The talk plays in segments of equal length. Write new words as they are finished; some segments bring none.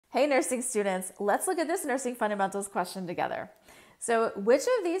Hey nursing students, let's look at this nursing fundamentals question together. So which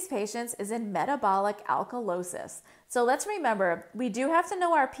of these patients is in metabolic alkalosis? So let's remember, we do have to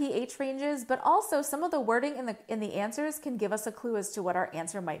know our pH ranges, but also some of the wording in the answers can give us a clue as to what our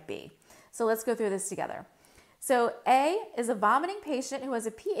answer might be. So let's go through this together. So A is a vomiting patient who has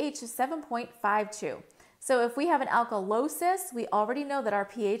a pH of 7.52. So if we have an alkalosis, we already know that our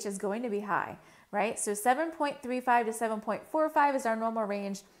pH is going to be high, right? So 7.35 to 7.45 is our normal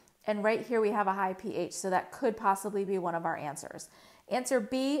range. And right here we have a high pH, so that could possibly be one of our answers. Answer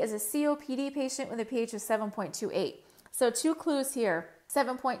B is a COPD patient with a pH of 7.28. So two clues here.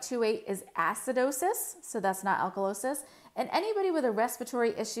 7.28 is acidosis, so that's not alkalosis. And anybody with a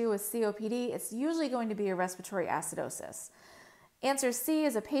respiratory issue with COPD, it's usually going to be a respiratory acidosis. Answer C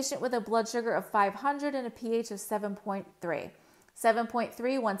is a patient with a blood sugar of 500 and a pH of 7.3.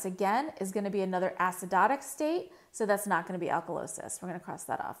 7.3, once again, is going to be another acidotic state, so that's not going to be alkalosis. We're going to cross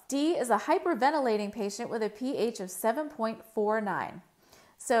that off. D is a hyperventilating patient with a pH of 7.49.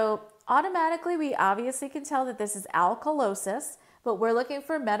 So automatically, we obviously can tell that this is alkalosis, but we're looking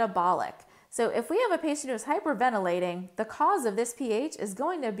for metabolic. So if we have a patient who's hyperventilating, the cause of this pH is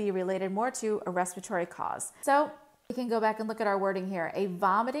going to be related more to a respiratory cause. So we can go back and look at our wording here. A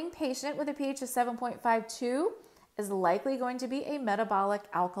vomiting patient with a pH of 7.52 is likely going to be a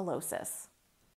metabolic alkalosis.